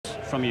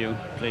from you,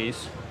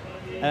 please.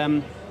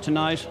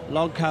 Tonight,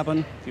 Log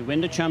Cabin, if you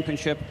win the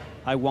championship,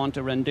 I want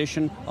a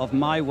rendition of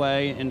My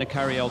Way in the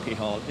karaoke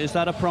hall. Is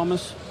that a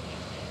promise?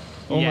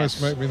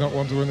 Almost Yes. make me not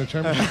want to win the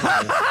championship.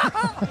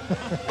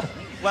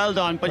 Well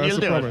done, but you'll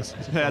do promise.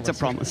 it. That's a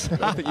promise.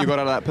 I think you got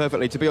out of that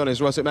perfectly. To be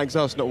honest, Ross, it makes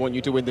us not want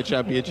you to win the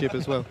championship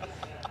as well.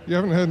 You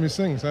haven't heard me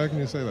sing, so how can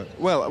you say that?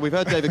 Well, we've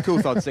heard David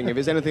Coulthard sing. If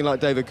it's anything like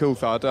David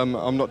Coulthard,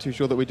 I'm not too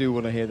sure that we do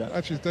want to hear that.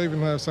 Actually, David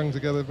and I have sung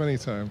together many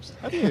times.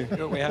 Have you?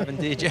 We have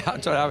indeed, yeah.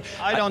 I'm sorry,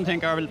 I don't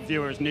think our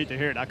viewers need to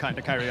hear that kind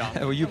of carry on.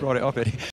 well, you brought it up, Eddie.